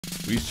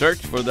we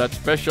search for that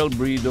special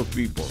breed of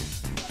people.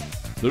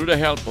 Through the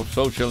help of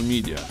social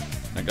media,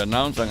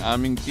 nag-announce ang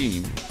aming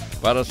team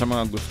para sa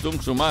mga gustong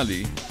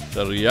sumali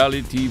sa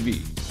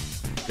RealyTV.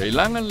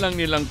 Kailangan lang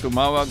nilang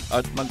tumawag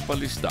at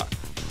magpalista.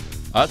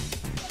 At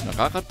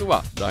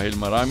nakakatuwa dahil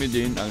marami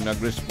din ang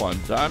nag-respond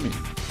sa amin.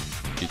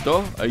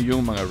 Ito ay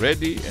yung mga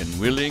ready and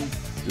willing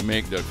to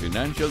make their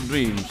financial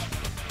dreams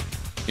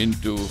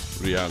into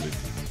reality.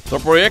 Sa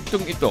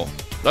proyektong ito,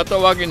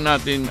 tatawagin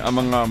natin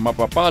ang mga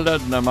mapapalad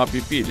na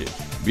mapipili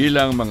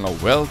bilang mga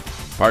wealth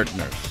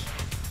partners,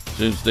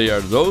 since they are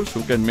those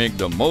who can make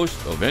the most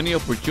of any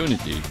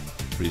opportunity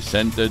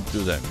presented to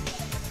them.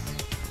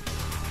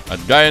 At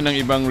gaya ng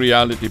ibang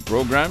reality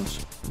programs,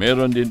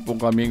 meron din po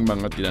kaming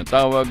mga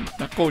tinatawag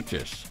na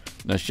coaches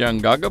na siyang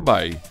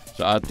gagabay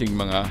sa ating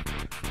mga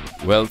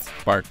wealth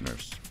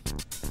partners.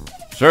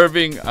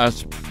 Serving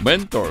as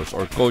mentors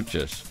or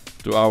coaches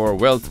to our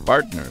wealth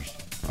partners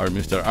are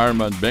Mr.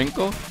 Armand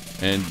Benko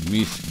and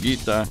Miss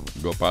Gita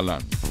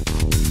Gopalan.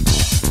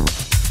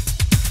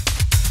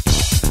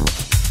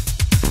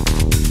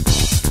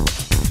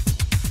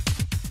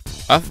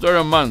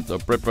 After a month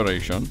of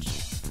preparations,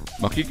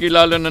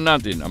 makikilala na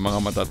natin ang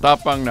mga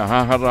matatapang na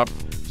haharap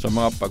sa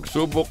mga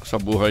pagsubok sa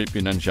buhay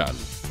pinansyal.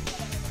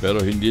 Pero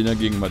hindi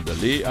naging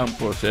madali ang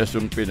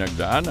prosesong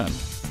pinagdaanan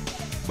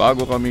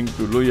bago kaming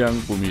tuluyang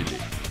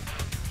pumili.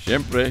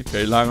 Siyempre,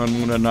 kailangan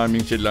muna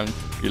namin silang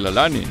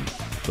kilalanin,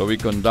 so we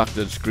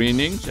conducted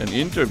screenings and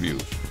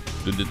interviews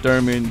to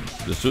determine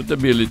the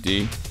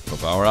suitability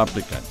of our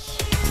applicants.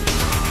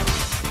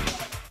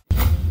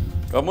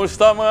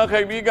 Kamusta mga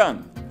kaibigan?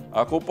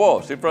 Ako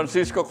po si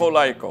Francisco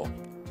Colaico,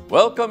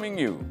 welcoming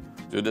you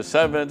to the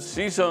 7th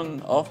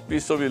season of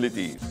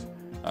Pisobilities,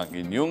 ang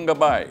inyong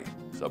gabay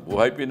sa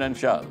buhay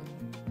pinansyal.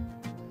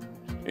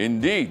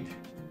 Indeed,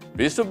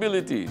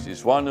 Pisobilities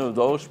is one of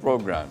those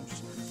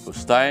programs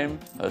whose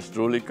time has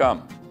truly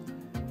come.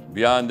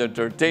 Beyond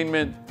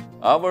entertainment,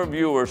 our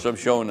viewers have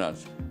shown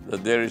us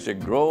that there is a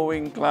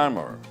growing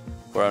clamor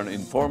for an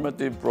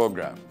informative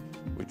program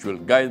which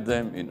will guide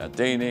them in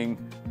attaining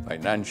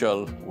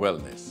financial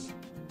wellness.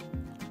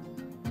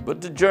 But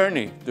the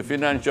journey to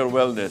financial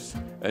wellness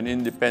and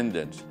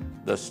independence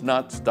does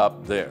not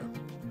stop there.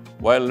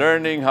 While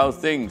learning how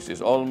things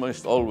is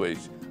almost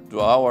always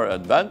to our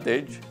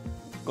advantage,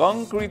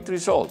 concrete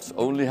results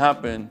only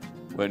happen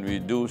when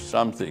we do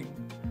something.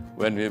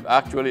 When we've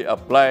actually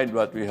applied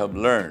what we have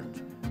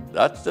learned,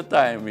 that's the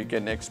time we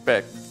can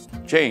expect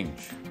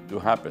change to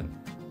happen.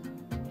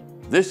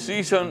 This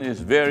season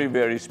is very,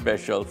 very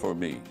special for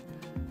me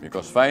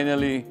because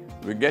finally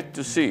we get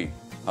to see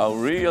how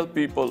real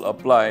people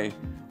apply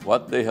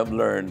what they have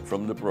learned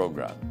from the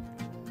program.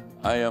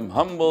 I am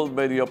humbled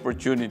by the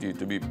opportunity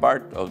to be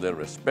part of their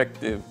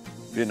respective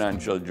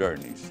financial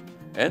journeys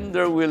and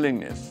their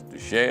willingness to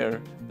share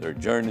their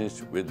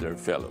journeys with their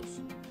fellows.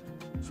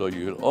 So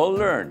you'll all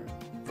learn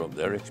from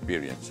their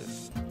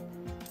experiences.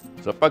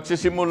 Sa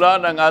pagsisimula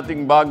ng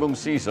ating bagong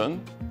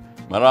season,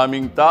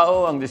 maraming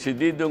tao ang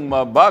desididong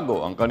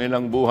mabago ang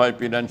kanilang buhay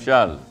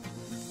pinansyal.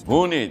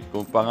 Ngunit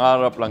kung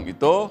pangarap lang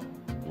ito,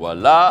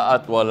 wala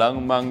at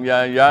walang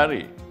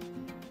mangyayari.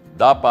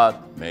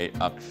 Dapat may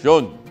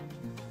aksyon.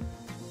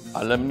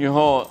 Alam niyo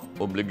ho,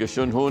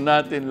 obligasyon ho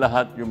natin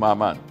lahat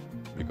yumaman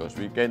because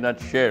we cannot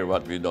share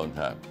what we don't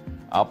have.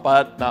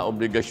 4 na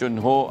obligasyon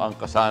ho ang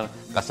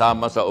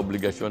kasama sa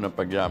obligasyon ng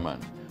pagyaman.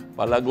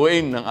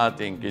 Palaguin ng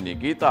ating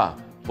kinikita,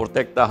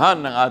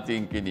 protektahan ng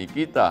ating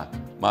kinikita,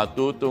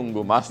 matutong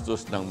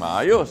gumastos ng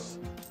maayos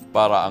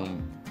para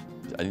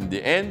in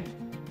the end,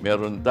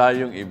 meron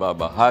tayong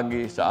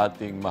ibabahagi sa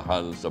ating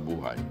mahal sa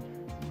buhay.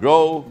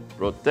 Grow,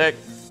 protect,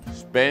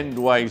 spend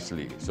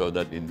wisely so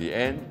that in the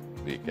end,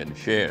 we can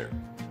share.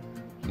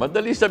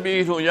 Madali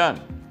sabihin ho yan.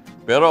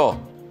 Pero,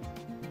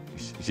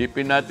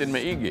 isipin natin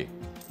maigi.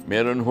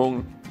 Meron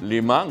hong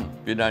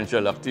 5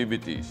 financial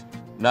activities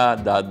na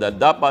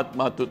dapat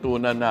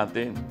matutunan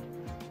natin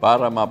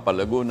para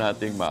mapalago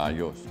nating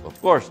maayos. Of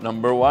course,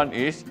 number 1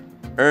 is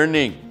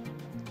earning.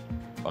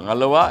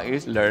 Pangalawa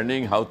is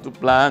learning how to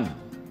plan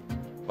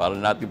para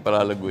natin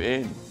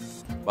palalaguin.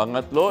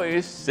 Pangatlo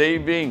is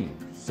saving.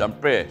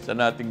 Siyempre,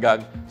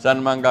 saan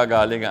man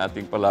gagaling ang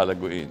ating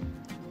palalaguin.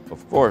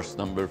 Of course,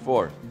 number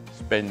 4,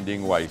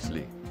 spending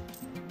wisely.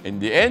 In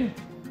the end,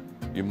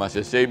 yung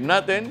masasave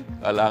natin,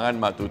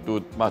 kailangan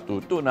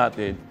matuto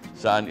natin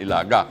saan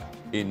ilagak.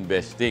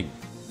 Investing.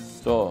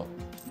 So,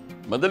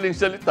 madaling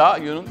salita,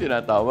 yun ang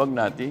tinatawag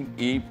nating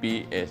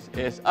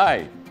EPSSI.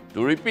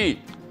 To repeat,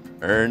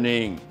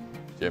 earning.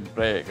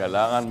 Siyempre,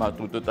 kailangan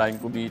matuto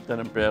tayong kumita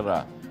ng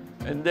pera.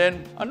 And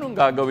then, anong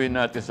gagawin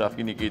natin sa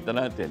kinikita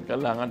natin?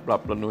 Kailangan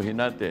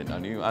plaplanuhin natin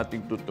ano yung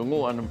ating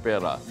tutunguan ng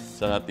pera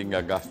sa ating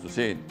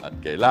gagastusin at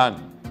kailan.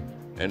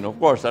 And of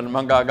course, ano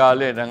mang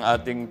gagalin ang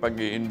ating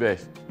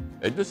pag-i-invest?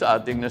 Ito sa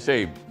ating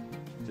na-save.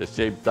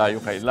 Sa-save tayo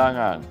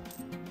kailangan.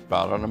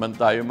 Para naman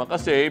tayo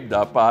makasave,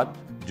 dapat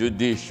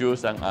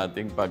judicious ang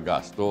ating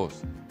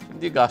paggastos.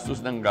 Hindi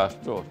gastos ng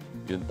gastos.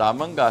 Yung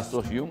tamang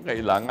gastos, yung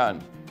kailangan.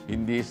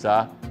 Hindi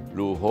sa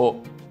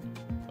luho.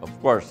 Of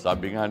course,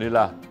 sabi nga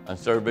nila, ang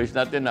surveys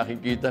natin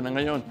nakikita na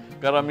ngayon,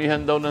 karamihan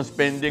daw ng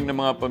spending ng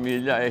mga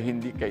pamilya ay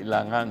hindi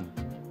kailangan.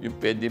 Yung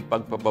pwedeng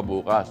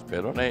pagpapabukas,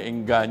 pero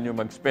naiengganyo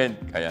mag-spend,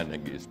 kaya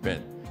nag-i-spend.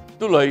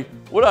 Tuloy,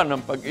 wala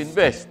nang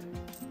pag-invest.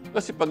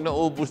 Kasi pag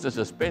naubos na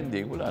sa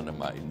spending, wala na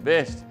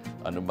ma-invest.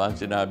 Ano ba ang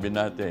sinabi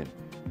natin?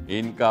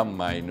 Income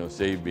minus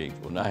savings.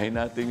 Unahin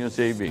natin yung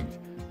savings.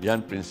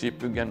 Yan,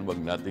 prinsipyo yan,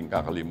 huwag natin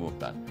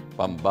kakalimutan.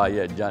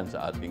 Pambayad dyan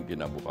sa ating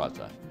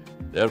kinabukasan.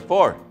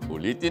 Therefore,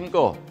 ulitin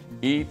ko,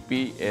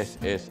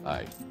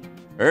 EPSSI.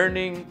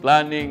 Earning,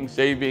 planning,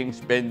 saving,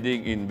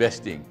 spending,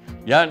 investing.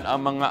 Yan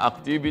ang mga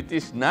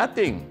activities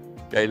nating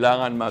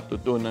kailangan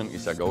matutunan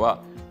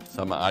isagawa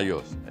sa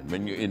maayos. And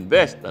when you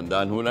invest,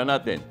 tandaan hula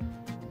natin,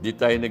 di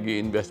tayo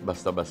nag-i-invest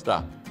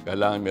basta-basta.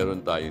 Kailangan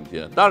meron tayong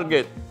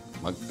tina-target,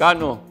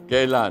 magkano,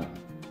 kailan,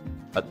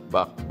 at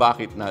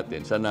bakit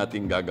natin, saan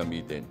natin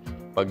gagamitin.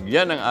 Pag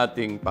yan ang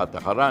ating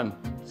patakaran,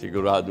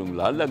 siguradong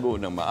lalago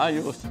ng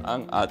maayos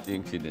ang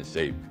ating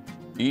sinesave.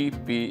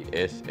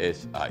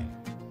 EPSSI.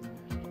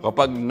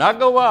 Kapag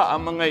nagawa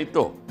ang mga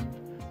ito,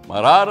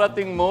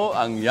 mararating mo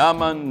ang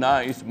yaman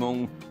nais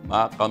mong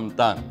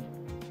makamtan.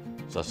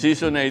 Sa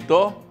season na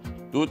ito,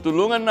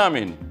 tutulungan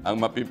namin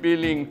ang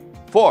mapipiling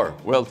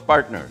 4 wealth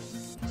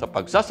partners sa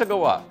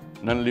pagsasagawa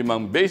ng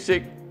 5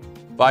 basic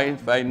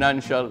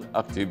financial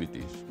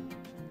activities.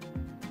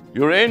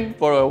 You're in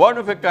for a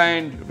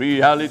one-of-a-kind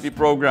reality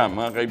program,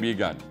 mga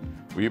kaibigan.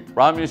 We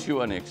promise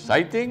you an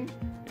exciting,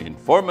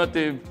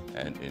 informative,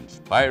 and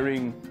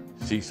inspiring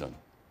season.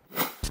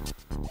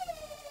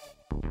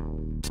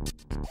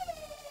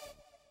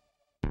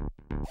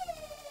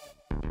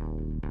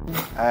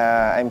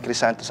 I'm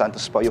Chris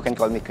Santos po. You can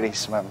call me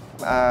Chris, ma'am.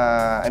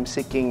 I'm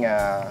seeking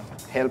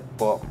help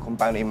po kung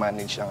paano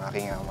i-manage ang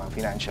aking mga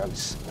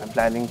financials. I'm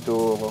planning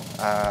to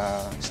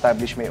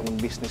establish my own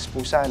business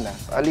po sana.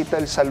 A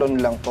little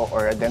salon lang po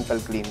or a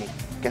dental clinic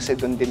kasi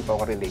doon din po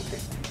ako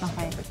related.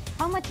 Okay.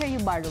 How much are you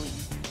borrowing?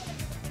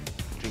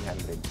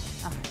 300.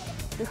 Okay.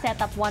 To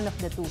set up one of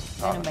the two.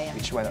 Ano ba yan?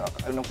 Which one?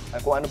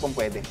 Kung ano pong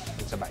pwede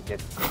sa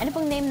budget. Ano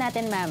pong name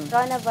natin, ma'am?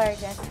 Rona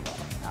Vargas.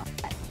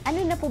 Ano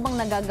na po bang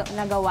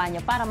nagawa niyo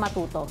para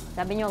matuto?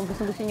 Sabi niyo,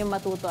 gusto niyo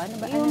matuto. Ano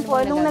ba? Yun ano po,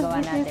 na nung nagagawa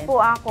nag-business natin? po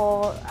ako,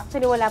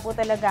 actually wala po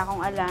talaga akong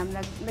alam.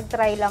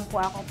 Nag-try lang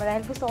po ako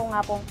dahil gusto ko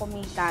nga pong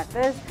kumita.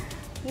 Tapos,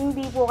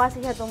 hindi po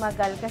kasi siya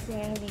tumagal kasi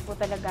hindi po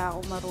talaga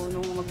ako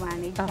marunong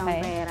mag-manage ng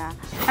pera.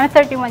 I'm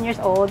 31 years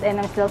old and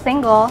I'm still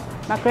single.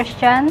 I'm a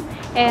Christian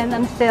and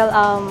I'm still,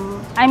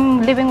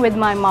 I'm living with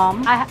my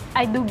mom.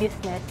 I do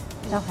business.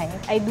 Okay.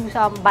 I do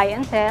some buy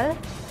and sell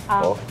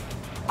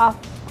of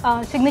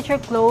signature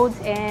clothes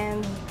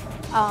and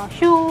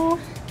shoes.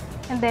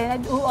 And then I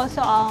do also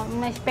in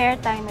my spare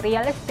time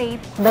real estate.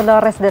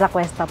 Dolores de la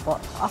Cuesta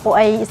po. Ako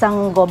ay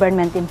isang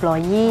government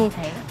employee.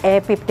 Okay.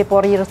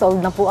 54 years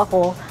old na po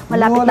ako.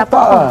 Malapit na po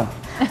ako.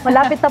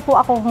 Malapit na po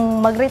akong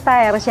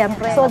mag-retire,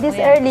 syempre. So this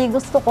early,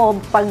 gusto ko,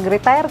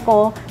 pag-retire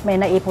ko, may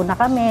naipon na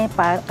kami,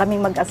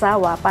 kaming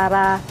mag-asawa,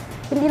 para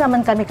hindi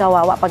naman kami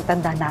kawawa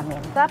pagtanda namin.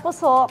 Tapos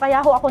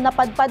kaya ako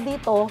napadpad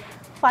dito,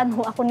 fan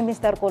ho ako ni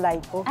Mr. Kulay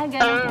ko. Ah,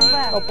 ganun po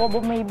ba?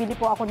 Opo, bumibili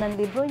po ako ng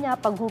libro niya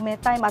pag hume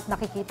time at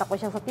nakikita ko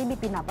siya sa TV,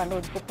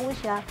 pinapanood ko po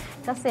siya.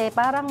 Kasi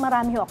parang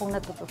marami ho akong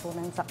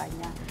natututunan sa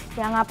kanya.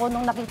 Kaya nga po,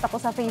 nung nakita ko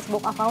sa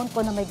Facebook account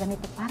ko na may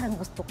ganito, parang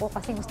gusto ko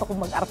kasi gusto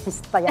kong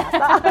mag-artista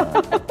yata.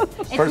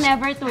 It's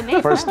never too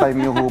late. First time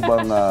niyo ho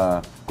bang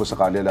kung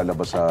sakali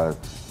lalabas sa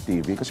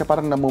TV? Kasi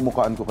parang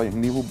namumukaan ko kayo.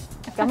 Hindi ho...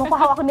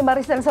 Kamukha ako ni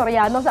Maricel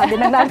Soriano, sabi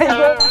ng nanay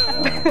ko.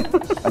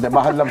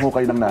 Mahal lang ho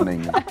kayo ng nanay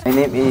niyo. My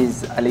name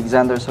is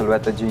Alexander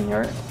Solweta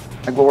Jr.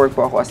 Nagwo-work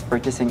po ako as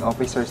purchasing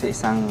officer sa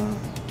isang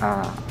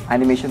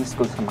animation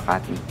school sa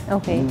Makati.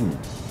 Okay.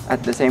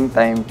 At the same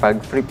time,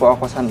 pag free po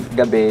ako sa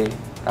gabi,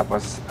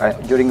 tapos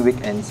during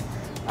weekends,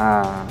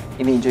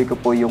 ini-enjoy ko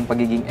po yung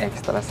pagiging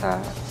extra sa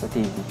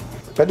TV.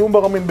 Pwede mo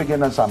ba kami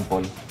bigyan ng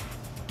sample?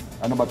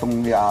 Ano ba itong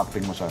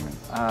i-acting mo sa amin?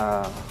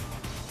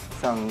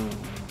 Isang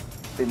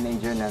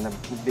teenager na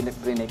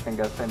binake ng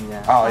girlfriend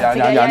niya.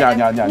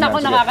 Yan. Naku,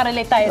 Sige.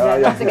 nakaka-relate tayo doon.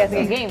 Sige,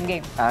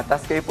 game.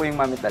 Tapos kayo po yung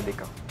mami at daddy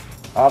ko.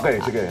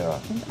 Okay, sige.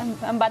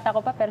 Ang bata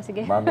ko pa, pero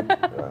sige. Mami,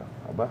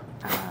 aba?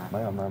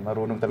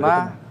 Marunong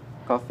talaga.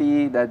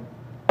 Coffee, dad.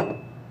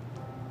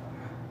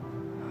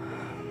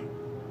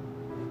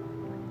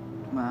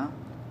 Ma,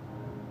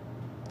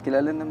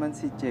 kilala naman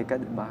si Cheka,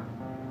 di ba?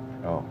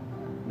 Oo.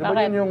 Di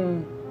ba yun yung...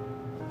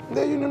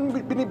 Hindi, yun yung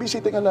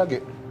binibisita ka lagi.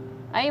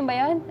 Ayun ba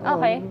yun?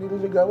 Okay.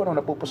 Nililigawan,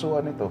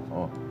 napupusuan ito.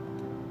 Oh.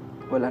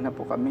 Wala na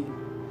po kami.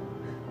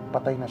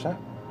 Patay na siya?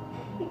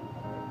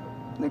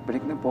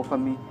 Nagbalik na po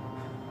kami.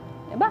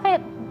 Eh,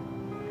 bakit?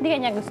 Hindi ka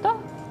niya gusto?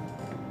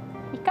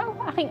 Ikaw,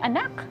 aking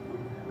anak.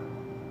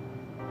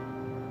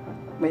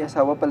 May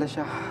asawa pala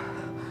siya.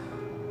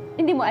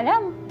 Hindi mo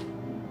alam.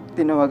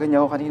 Tinawagan niya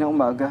ako kanina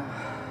umaga.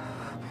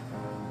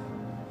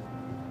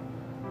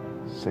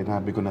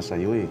 Sinabi ko na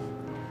sa'yo eh.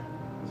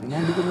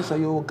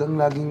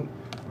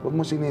 Huwag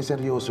mo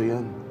sineseryoso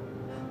yan.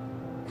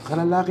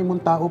 Kalalaki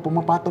mong tao,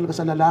 pumapatol ka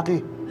sa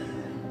lalaki.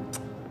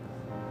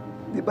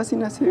 Di di ba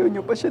sinasayaw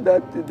niyo pa siya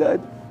dati, Dad?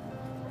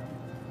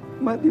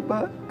 Ma, di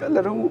ba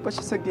kalaro mo pa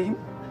siya sa game?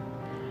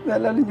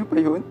 Naalala niyo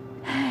pa yun?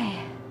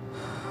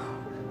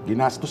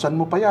 Ginastusan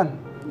mo pa yan.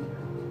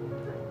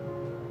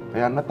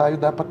 Kaya nga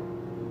tayo dapat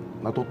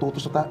natututo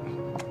sa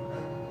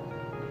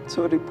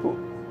Sorry po.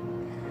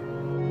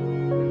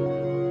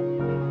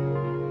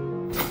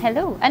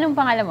 Hello, anong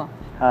pangalan mo?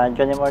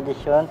 Johnny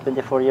Mordicion,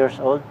 24 years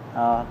old.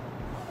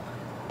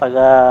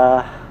 Taga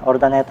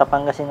Ordaneta,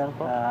 Pangasinan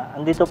po.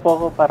 Andito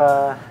po ako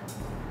para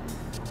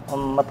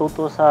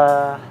matuto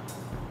sa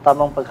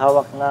tamang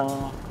paghawak ng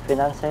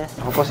finances.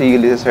 Ako po si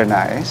Ulysses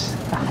Hernaez,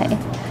 Okay.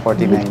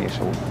 49 years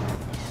old.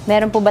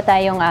 Meron po ba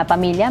tayong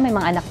pamilya? May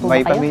mga anak po May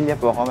ba kayo? pamilya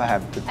po ako, I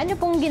have two. Ano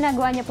pong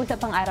ginagawa niya po sa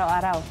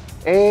pang-araw-araw?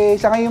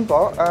 Sa ngayon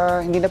po,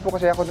 hindi na po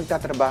kasi ako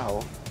nagtatrabaho.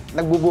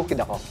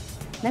 Nagbubukid ako.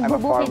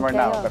 Nagbubukid I'm a farmer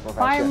kayo. now, by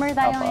profession. Farmer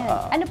tayo Opo, ngayon.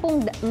 Ano pong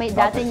may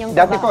dati niyong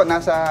Dati po,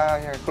 nasa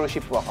cruise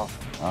ship po ako.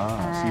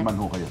 seaman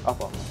ho kayo.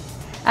 Opo.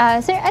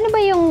 Sir, ano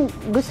ba yung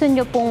gusto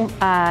niyo pong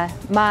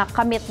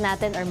makamit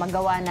natin or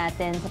magawa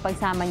natin sa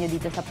pagsama niyo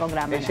dito sa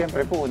programa natin?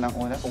 Siyempre po,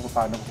 unang-una kung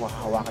paano ko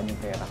hahawakan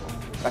yung pera ko.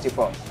 Kasi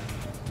po,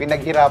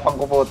 pinaghirapan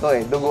ko po ito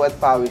dugo at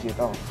pawis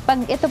ito.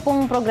 Pag ito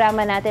pong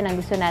programa natin, ang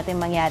gusto natin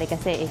mangyari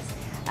kasi is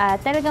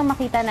talagang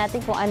makita natin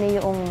kung ano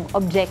yung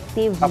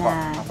objective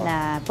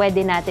na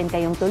pwede natin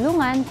kayong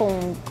tulungan, kung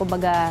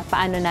kumbaga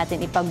paano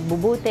natin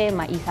ipagbubuti,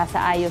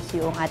 maisasaayos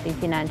yung ating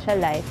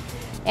financial life.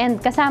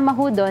 And kasama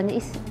ho doon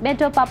is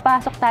medyo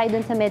papasok tayo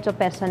doon sa medyo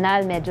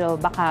personal, medyo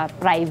baka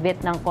private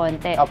ng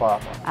konti.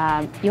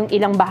 Yung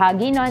ilang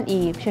bahagi nun,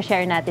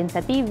 i-share natin sa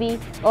TV.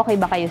 Okay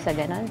ba kayo sa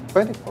ganon?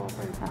 Pwede po.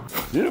 Okay.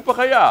 Sino pa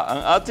kaya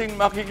ang ating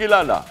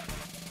makikilala?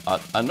 At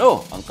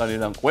ano ang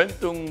kanilang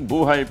kwentong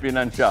buhay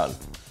pinansyal?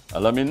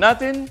 Alamin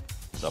natin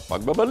sa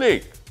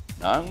pagbabalik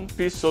ng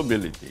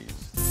Pisobilities.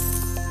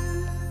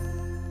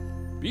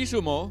 Piso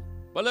mo,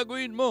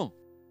 palaguin mo.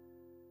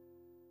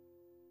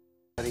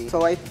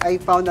 So I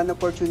found an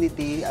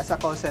opportunity as a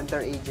call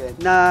center agent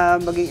na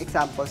maging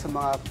example sa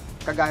mga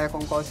kagaya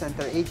kong call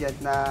center agent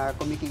na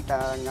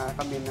kumikita nga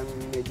kami ng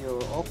medyo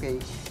okay.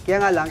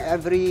 Kaya nga lang,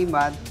 every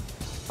month,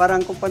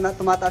 parang kung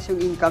tumataas yung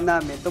income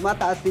namin,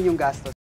 tumataas din yung gastos.